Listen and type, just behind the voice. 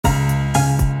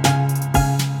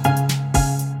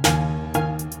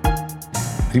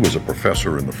He was a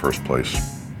professor in the first place.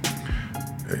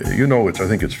 I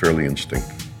think it's fairly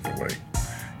instinctive in a way.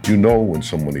 You know when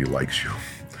somebody likes you.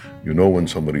 You know when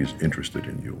somebody's interested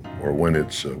in you, or when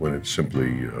it's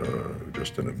simply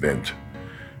just an event.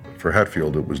 For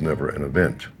Hatfield, it was never an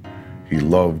event. He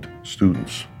loved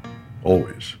students,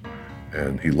 always.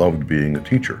 And he loved being a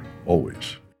teacher,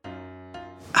 always.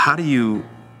 How do you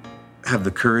have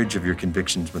the courage of your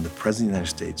convictions when the President of the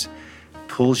United States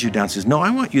pulls you down and says, no, I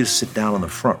want you to sit down on the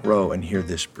front row and hear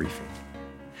this briefing,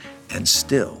 and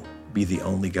still be the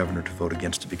only governor to vote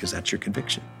against it because that's your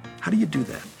conviction? How do you do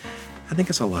that? I think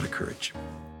it's a lot of courage.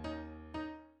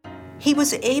 He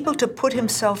was able to put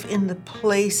himself in the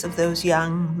place of those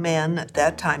young men, at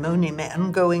that time only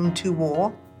men, going to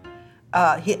war.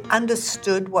 He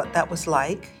understood what that was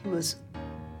like.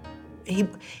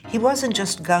 He wasn't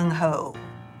just gung-ho.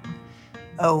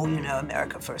 Oh,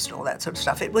 America first and all that sort of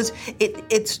stuff.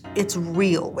 It's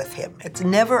real with him. It's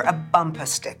never a bumper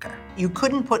sticker. You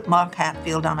couldn't put Mark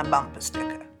Hatfield on a bumper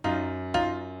sticker.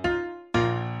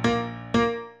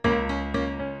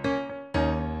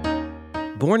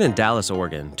 Born in Dallas,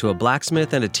 Oregon, to a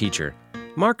blacksmith and a teacher,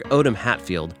 Mark Odom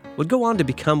Hatfield would go on to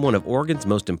become one of Oregon's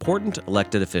most important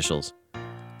elected officials.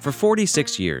 For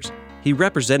 46 years, he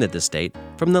represented the state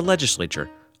from the legislature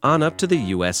on up to the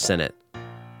U.S. Senate.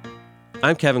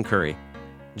 I'm Kevin Curry.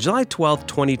 July 12,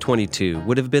 2022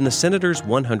 would have been the senator's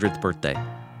 100th birthday.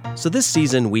 So this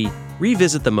season, we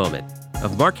revisit the moment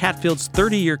of Mark Hatfield's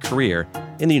 30-year career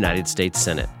in the United States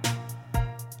Senate.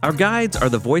 Our guides are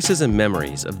the voices and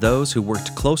memories of those who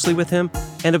worked closely with him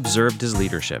and observed his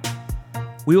leadership.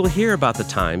 We will hear about the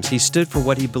times he stood for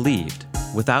what he believed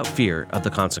without fear of the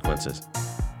consequences.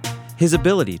 His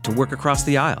ability to work across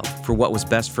the aisle for what was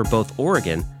best for both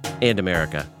Oregon and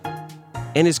America.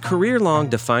 And his career-long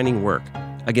defining work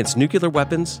against nuclear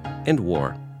weapons and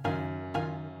war.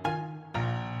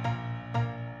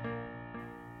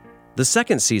 The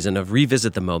second season of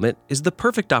Revisit the Moment is the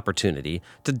perfect opportunity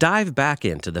to dive back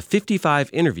into the 55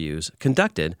 interviews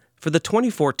conducted for the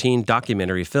 2014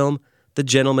 documentary film, The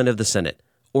Gentleman of the Senate,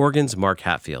 Oregon's Mark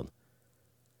Hatfield.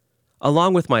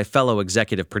 Along with my fellow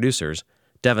executive producers,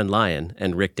 Devin Lyon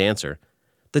and Rick Dancer,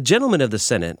 The Gentleman of the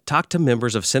Senate talked to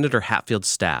members of Senator Hatfield's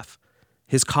staff,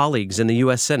 his colleagues in the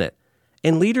U.S. Senate,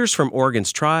 and leaders from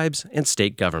Oregon's tribes and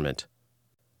state government.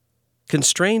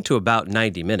 Constrained to about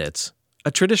 90 minutes,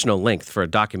 a traditional length for a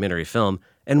documentary film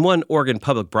and one Oregon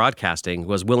Public Broadcasting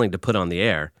was willing to put on the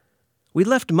air, we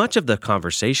left much of the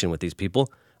conversation with these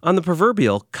people on the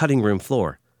proverbial cutting room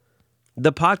floor.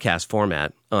 The podcast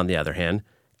format, on the other hand,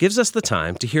 gives us the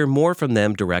time to hear more from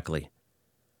them directly.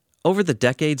 Over the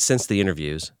decades since the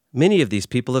interviews, many of these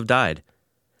people have died,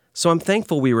 so I'm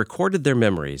thankful we recorded their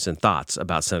memories and thoughts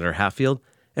about Senator Hatfield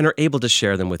and are able to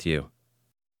share them with you.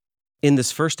 In this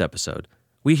first episode,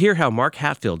 we hear how Mark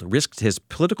Hatfield risked his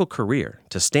political career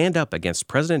to stand up against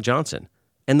President Johnson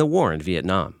and the war in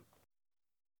Vietnam.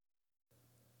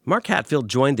 Mark Hatfield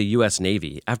joined the U.S.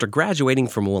 Navy after graduating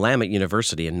from Willamette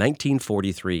University in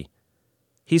 1943.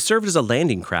 He served as a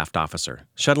landing craft officer,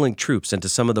 shuttling troops into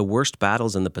some of the worst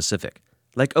battles in the Pacific,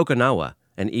 like Okinawa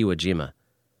and Iwo Jima.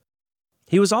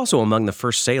 He was also among the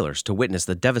first sailors to witness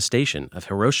the devastation of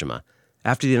Hiroshima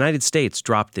after the United States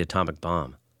dropped the atomic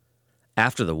bomb.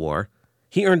 After the war,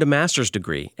 he earned a master's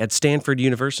degree at Stanford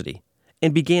University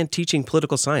and began teaching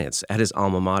political science at his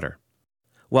alma mater.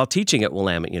 While teaching at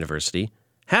Willamette University,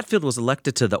 Hatfield was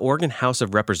elected to the Oregon House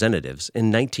of Representatives in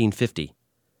 1950.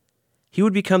 He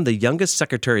would become the youngest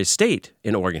Secretary of State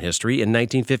in Oregon history in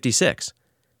 1956,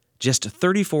 just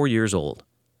 34 years old.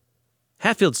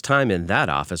 Hatfield's time in that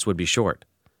office would be short.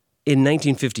 In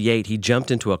 1958, he jumped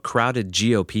into a crowded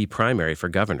GOP primary for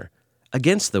governor,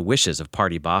 against the wishes of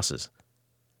party bosses.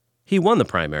 He won the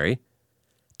primary,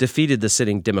 defeated the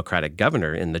sitting Democratic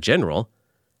governor in the general,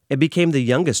 and became the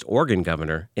youngest Oregon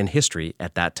governor in history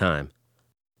at that time.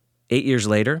 8 years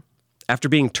later, after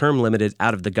being term limited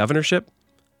out of the governorship,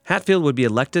 Hatfield would be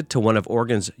elected to one of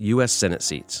Oregon's U.S. Senate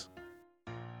seats.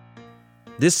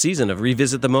 This season of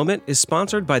Revisit the Moment is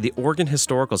sponsored by the Oregon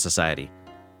Historical Society.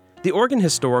 The Oregon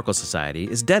Historical Society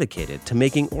is dedicated to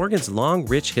making Oregon's long,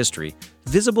 rich history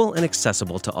visible and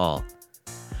accessible to all.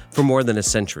 For more than a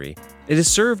century, it has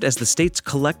served as the state's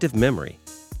collective memory,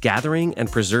 gathering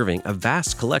and preserving a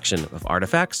vast collection of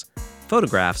artifacts,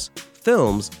 photographs,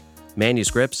 films,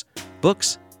 manuscripts,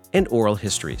 books, and oral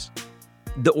histories.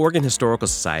 The Oregon Historical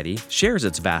Society shares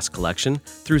its vast collection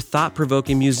through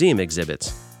thought-provoking museum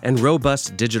exhibits and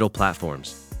robust digital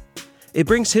platforms. It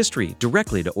brings history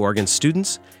directly to Oregon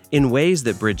students in ways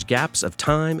that bridge gaps of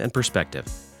time and perspective,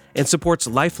 and supports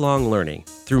lifelong learning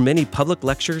through many public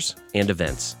lectures and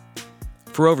events.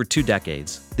 For over 2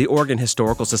 decades, the Oregon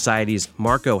Historical Society's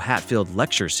Marco Hatfield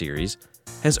Lecture Series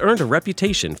has earned a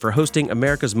reputation for hosting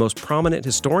America's most prominent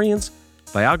historians,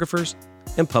 biographers,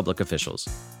 and public officials.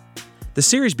 The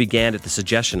series began at the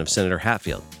suggestion of Senator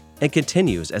Hatfield and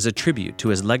continues as a tribute to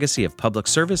his legacy of public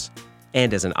service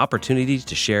and as an opportunity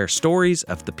to share stories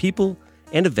of the people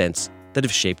and events that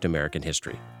have shaped American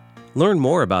history. Learn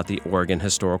more about the Oregon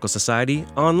Historical Society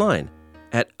online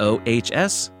at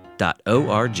ohs.org.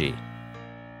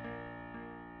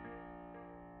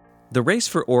 The race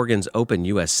for Oregon's open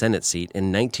U.S. Senate seat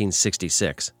in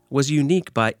 1966 was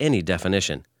unique by any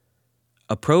definition.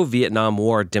 A pro-Vietnam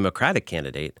War Democratic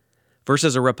candidate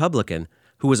versus a Republican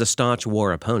who was a staunch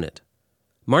war opponent.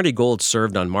 Marty Gold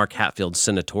served on Mark Hatfield's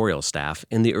senatorial staff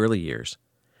in the early years.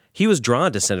 He was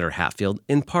drawn to Senator Hatfield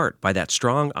in part by that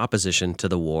strong opposition to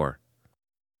the war.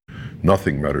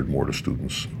 Nothing mattered more to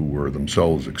students who were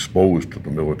themselves exposed to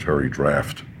the military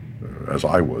draft, as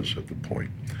I was at the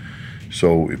point.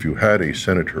 So if you had a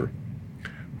senator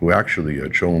who actually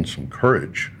had shown some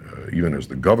courage, even as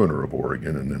the governor of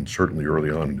Oregon, and then certainly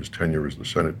early on in his tenure as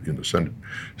in the Senate,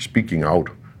 speaking out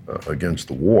against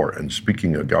the war and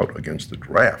speaking out against the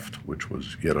draft, which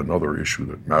was yet another issue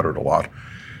that mattered a lot,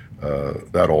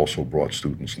 that also brought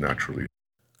students naturally.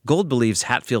 Gold believes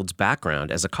Hatfield's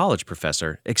background as a college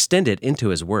professor extended into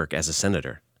his work as a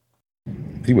senator.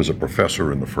 He was a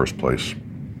professor in the first place.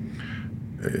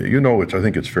 I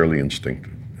think it's fairly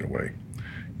instinctive in a way.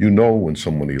 You know when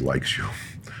somebody likes you.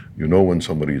 You know when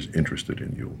somebody's interested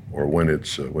in you, or when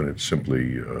it's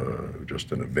simply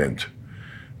just an event.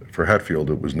 For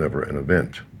Hatfield, it was never an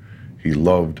event. He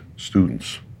loved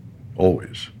students,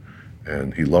 always,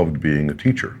 and he loved being a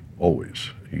teacher, always.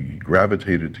 He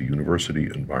gravitated to university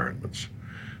environments.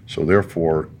 So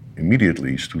therefore,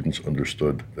 immediately, students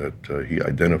understood that he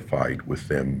identified with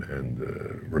them and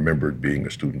remembered being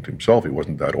a student himself. He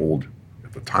wasn't that old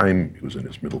at the time. He was in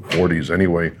his middle 40s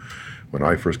anyway when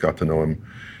I first got to know him.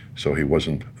 So he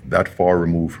wasn't that far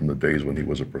removed from the days when he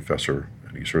was a professor,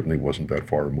 and he certainly wasn't that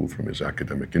far removed from his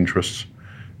academic interests.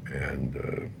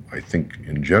 And I think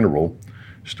in general,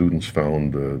 students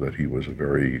found that he was a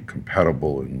very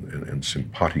compatible and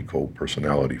simpatico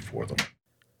personality for them.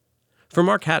 For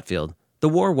Mark Hatfield, the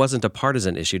war wasn't a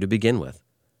partisan issue to begin with.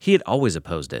 He had always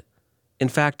opposed it. In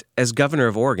fact, as governor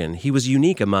of Oregon, he was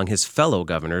unique among his fellow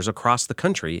governors across the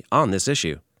country on this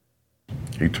issue.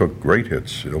 He took great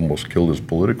hits. It almost killed his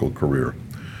political career.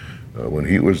 When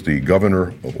he was the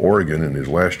governor of Oregon in his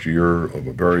last year of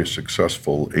a very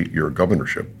successful 8-year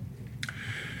governorship,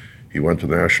 he went to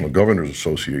the National Governors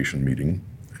Association meeting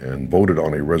and voted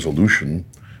on a resolution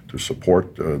to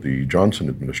support the Johnson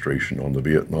administration on the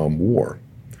Vietnam War.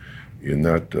 In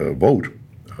that vote,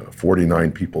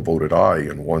 49 people voted aye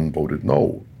and 1 voted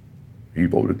no. He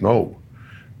voted no,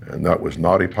 and that was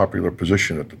not a popular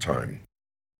position at the time.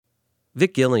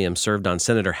 Vic Gilliam served on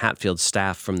Senator Hatfield's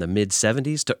staff from the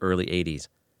mid-'70s to early '80s.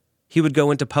 He would go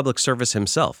into public service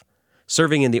himself,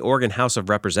 serving in the Oregon House of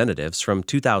Representatives from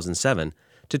 2007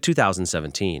 to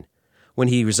 2017, when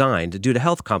he resigned due to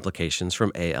health complications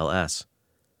from ALS.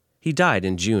 He died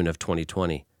in June of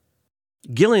 2020.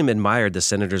 Gilliam admired the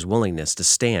senator's willingness to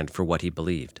stand for what he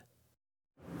believed.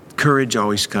 Courage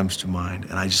always comes to mind,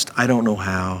 and I don't know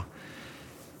how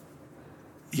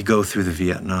you go through the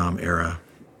Vietnam era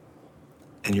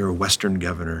and you're a Western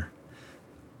governor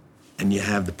and you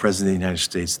have the President of the United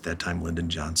States at that time, Lyndon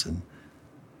Johnson,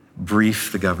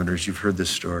 brief the governors. You've heard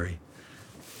this story.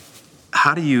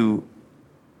 How do you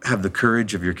have the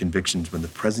courage of your convictions when the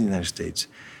President of the United States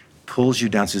pulls you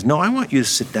down and says, no, I want you to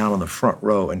sit down on the front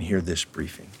row and hear this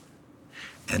briefing,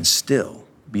 and still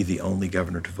be the only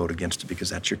governor to vote against it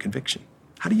because that's your conviction?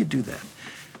 How do you do that?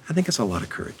 I think it's a lot of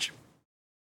courage.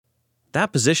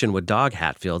 That position would dog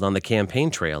Hatfield on the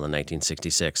campaign trail in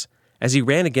 1966 as he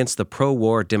ran against the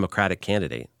pro-war Democratic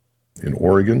candidate. In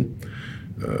Oregon,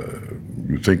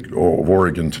 you think of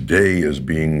Oregon today as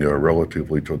being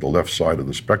relatively to the left side of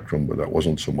the spectrum, but that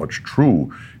wasn't so much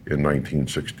true in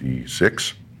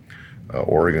 1966.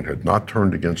 Oregon had not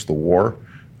turned against the war.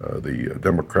 The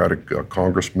Democratic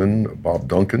congressman, Bob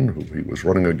Duncan, who he was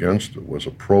running against, was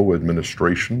a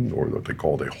pro-administration, or what they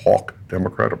called a hawk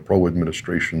Democrat, a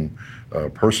pro-administration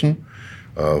person,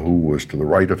 who was to the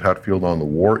right of Hatfield on the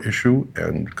war issue,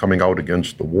 and coming out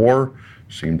against the war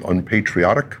seemed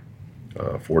unpatriotic,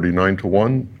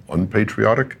 49-1,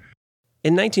 unpatriotic.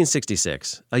 In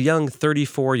 1966, a young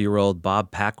 34-year-old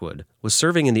Bob Packwood was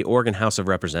serving in the Oregon House of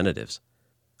Representatives.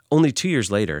 Only 2 years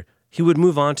later, he would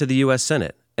move on to the U.S.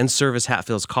 Senate and serve as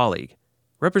Hatfield's colleague,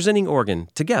 representing Oregon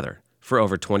together for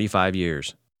over 25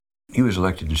 years. He was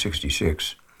elected in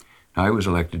 66. I was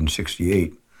elected in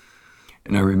 68.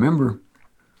 And I remember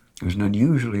it was an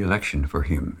unusual election for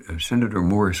him. Senator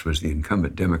Morris was the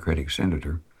incumbent Democratic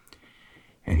senator,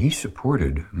 and he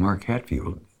supported Mark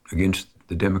Hatfield against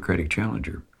the Democratic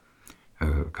challenger,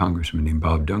 a congressman named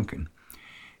Bob Duncan.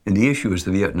 And the issue was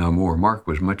the Vietnam War. Mark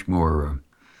was much more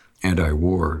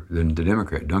anti-war than the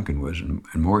Democrat Duncan was, and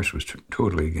Morris was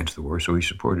totally against the war, so he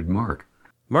supported Mark.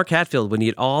 Mark Hatfield would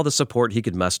need all the support he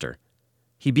could muster.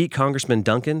 He beat Congressman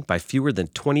Duncan by fewer than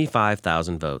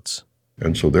 25,000 votes.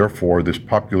 And so therefore, this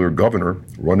popular governor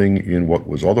running in what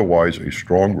was otherwise a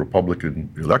strong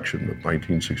Republican election of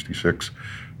 1966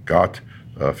 got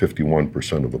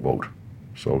 51% of the vote.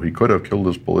 So he could have killed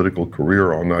his political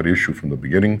career on that issue from the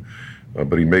beginning,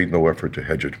 but he made no effort to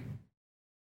hedge it.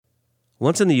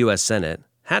 Once in the U.S. Senate,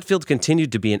 Hatfield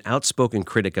continued to be an outspoken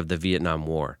critic of the Vietnam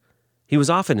War. He was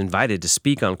often invited to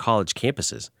speak on college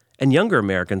campuses, and younger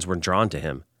Americans were drawn to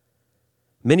him.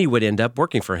 Many would end up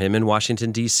working for him in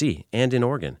Washington, D.C. and in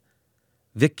Oregon.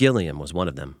 Vic Gilliam was one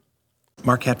of them.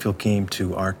 Mark Hatfield came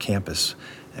to our campus,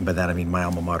 and by that I mean my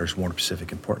alma mater's Warner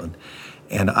Pacific in Portland,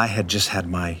 and I had just had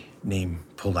my name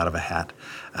pulled out of a hat.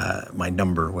 My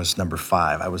number was number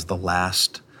 5. I was the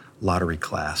last lottery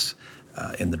class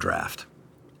in the draft,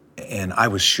 and I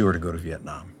was sure to go to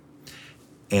Vietnam.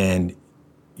 And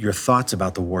your thoughts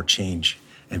about the war change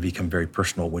and become very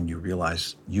personal when you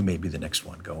realize you may be the next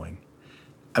one going.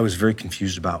 I was very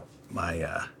confused about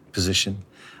my position,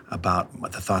 about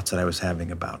the thoughts that I was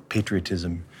having about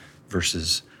patriotism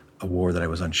versus a war that I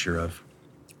was unsure of.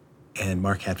 And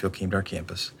Mark Hatfield came to our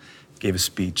campus, gave a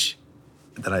speech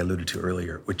that I alluded to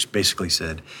earlier, which basically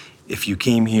said, if you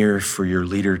came here for your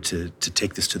leader to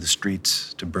take this to the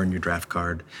streets, to burn your draft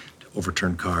card, to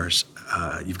overturn cars,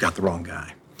 you've got the wrong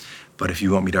guy. But if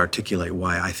you want me to articulate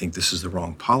why I think this is the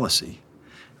wrong policy,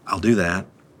 I'll do that.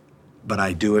 But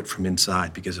I do it from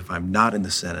inside, because if I'm not in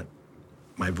the Senate,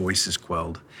 my voice is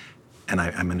quelled and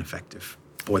I'm ineffective.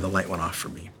 Boy, the light went off for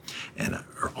me.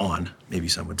 Or on, maybe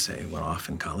some would say it went off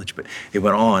in college, but it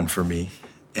went on for me.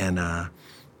 And I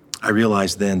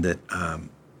realized then that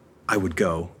I would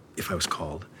go if I was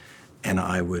called, and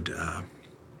I would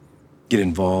get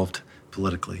involved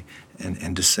politically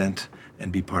and dissent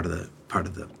and be part of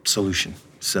the solution.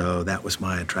 So that was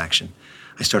my attraction.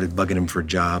 I started bugging him for a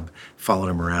job, followed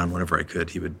him around whenever I could.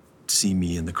 He would see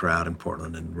me in the crowd in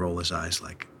Portland and roll his eyes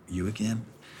like, you again?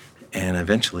 And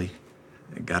eventually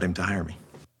got him to hire me.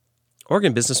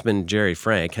 Oregon businessman Jerry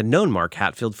Frank had known Mark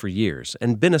Hatfield for years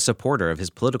and been a supporter of his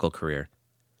political career.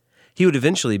 He would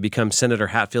eventually become Senator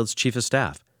Hatfield's chief of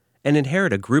staff and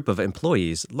inherit a group of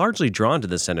employees largely drawn to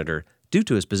the senator due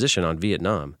to his position on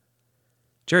Vietnam.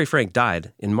 Jerry Frank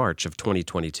died in March of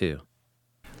 2022.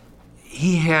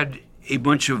 He had a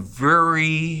bunch of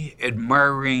very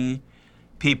admiring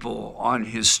people on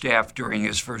his staff during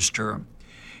his first term.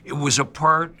 It was a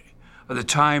part of the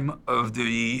time of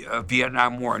the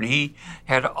Vietnam War, and he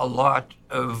had a lot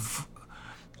of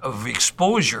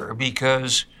exposure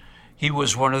because he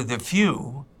was one of the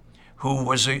few who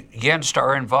was against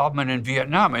our involvement in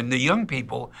Vietnam. And the young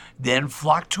people then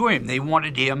flocked to him. They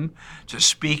wanted him to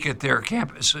speak at their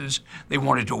campuses. They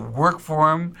wanted to work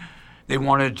for him. They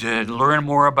wanted to learn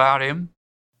more about him.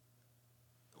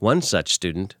 One such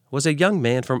student was a young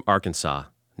man from Arkansas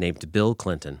named Bill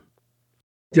Clinton.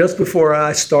 Just before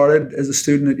I started as a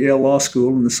student at Yale Law School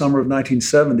in the summer of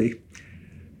 1970,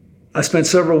 I spent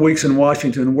several weeks in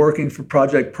Washington working for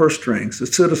Project Purse Strings, a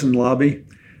citizen lobby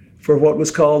for what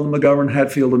was called the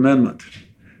McGovern-Hatfield Amendment,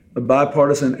 a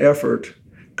bipartisan effort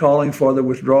calling for the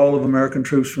withdrawal of American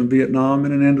troops from Vietnam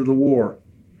and an end to the war.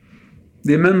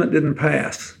 The amendment didn't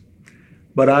pass,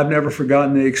 but I've never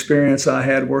forgotten the experience I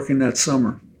had working that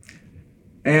summer.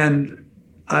 And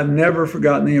I've never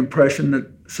forgotten the impression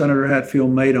that Senator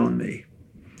Hatfield made on me.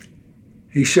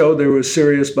 He showed there was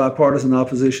serious bipartisan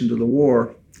opposition to the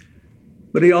war,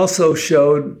 but he also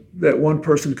showed that one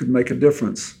person could make a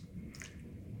difference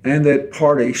and that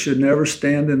party should never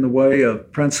stand in the way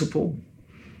of principle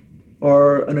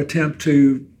or an attempt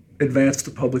to advance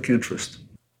the public interest.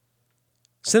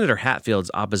 Senator Hatfield's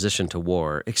opposition to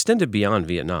war extended beyond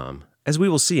Vietnam, as we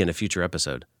will see in a future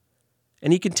episode,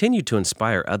 and he continued to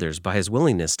inspire others by his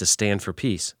willingness to stand for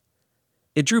peace.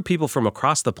 It drew people from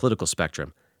across the political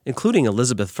spectrum, including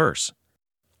Elizabeth Furse.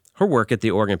 Her work at the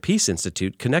Oregon Peace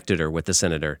Institute connected her with the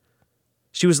senator.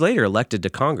 She was later elected to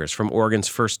Congress from Oregon's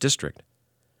 1st District.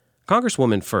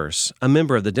 Congresswoman Furse, a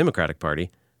member of the Democratic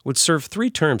Party, would serve 3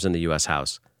 terms in the U.S.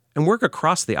 House and work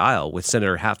across the aisle with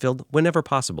Senator Hatfield whenever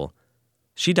possible.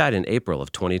 She died in April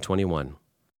of 2021.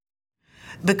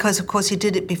 Because, of course, he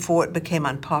did it before it became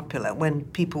unpopular, when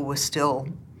people were still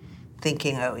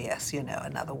thinking, oh yes,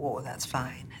 another war, that's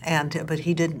fine. But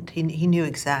he didn't. He knew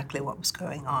exactly what was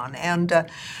going on. And,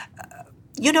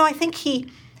 I think he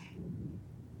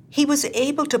was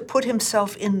able to put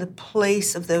himself in the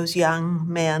place of those young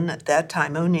men, at that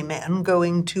time only men,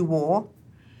 going to war.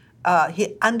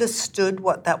 He understood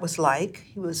what that was like.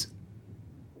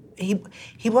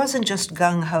 He wasn't just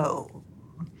gung-ho,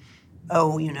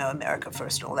 oh, America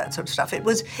first, all that sort of stuff.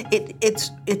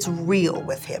 It's real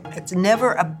with him. It's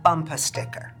never a bumper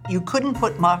sticker. You couldn't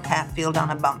put Mark Hatfield on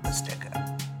a bumper sticker.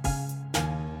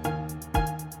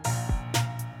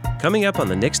 Coming up on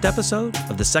the next episode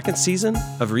of the second season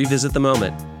of Revisit the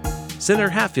Moment, Senator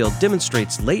Hatfield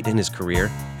demonstrates late in his career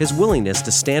his willingness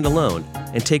to stand alone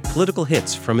and take political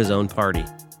hits from his own party.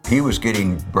 He was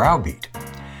getting browbeat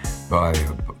by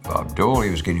Bob Dole. He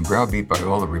was getting browbeat by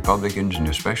all the Republicans, and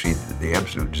especially the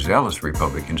absolute zealous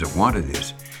Republicans that wanted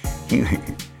this.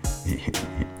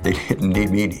 They didn't need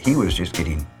me. He was just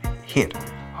getting hit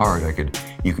hard.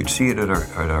 You could see it at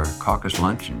our caucus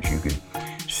luncheons. You could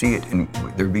see it, and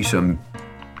there'd be some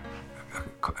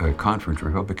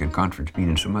Republican conference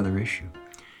meeting, some other issue,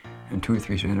 and 2 or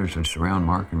 3 senators would surround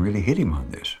Mark and really hit him on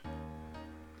this.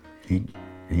 He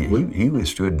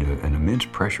withstood an immense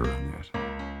pressure on this.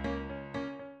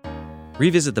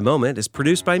 Revisit the Moment is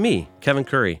produced by me, Kevin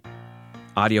Curry.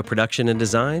 Audio production and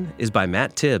design is by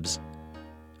Matt Tibbs.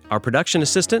 Our production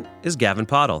assistant is Gavin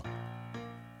Pottle.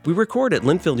 We record at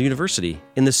Linfield University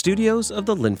in the studios of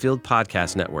the Linfield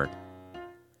Podcast Network.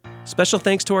 Special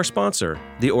thanks to our sponsor,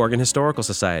 the Oregon Historical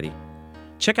Society.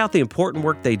 Check out the important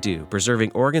work they do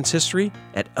preserving Oregon's history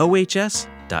at ohs.org.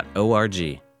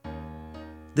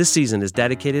 This season is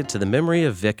dedicated to the memory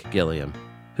of Vic Gilliam,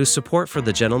 whose support for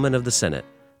the Gentlemen of the Senate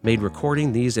made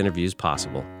recording these interviews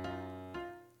possible.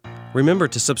 Remember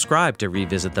to subscribe to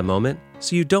Revisit the Moment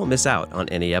so you don't miss out on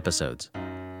any episodes.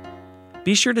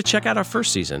 Be sure to check out our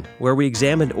first season, where we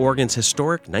examined Oregon's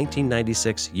historic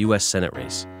 1996 U.S. Senate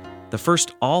race, the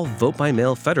first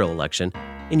all-vote-by-mail federal election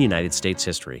in United States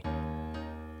history.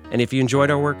 And if you enjoyed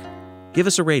our work, give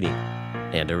us a rating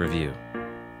and a review.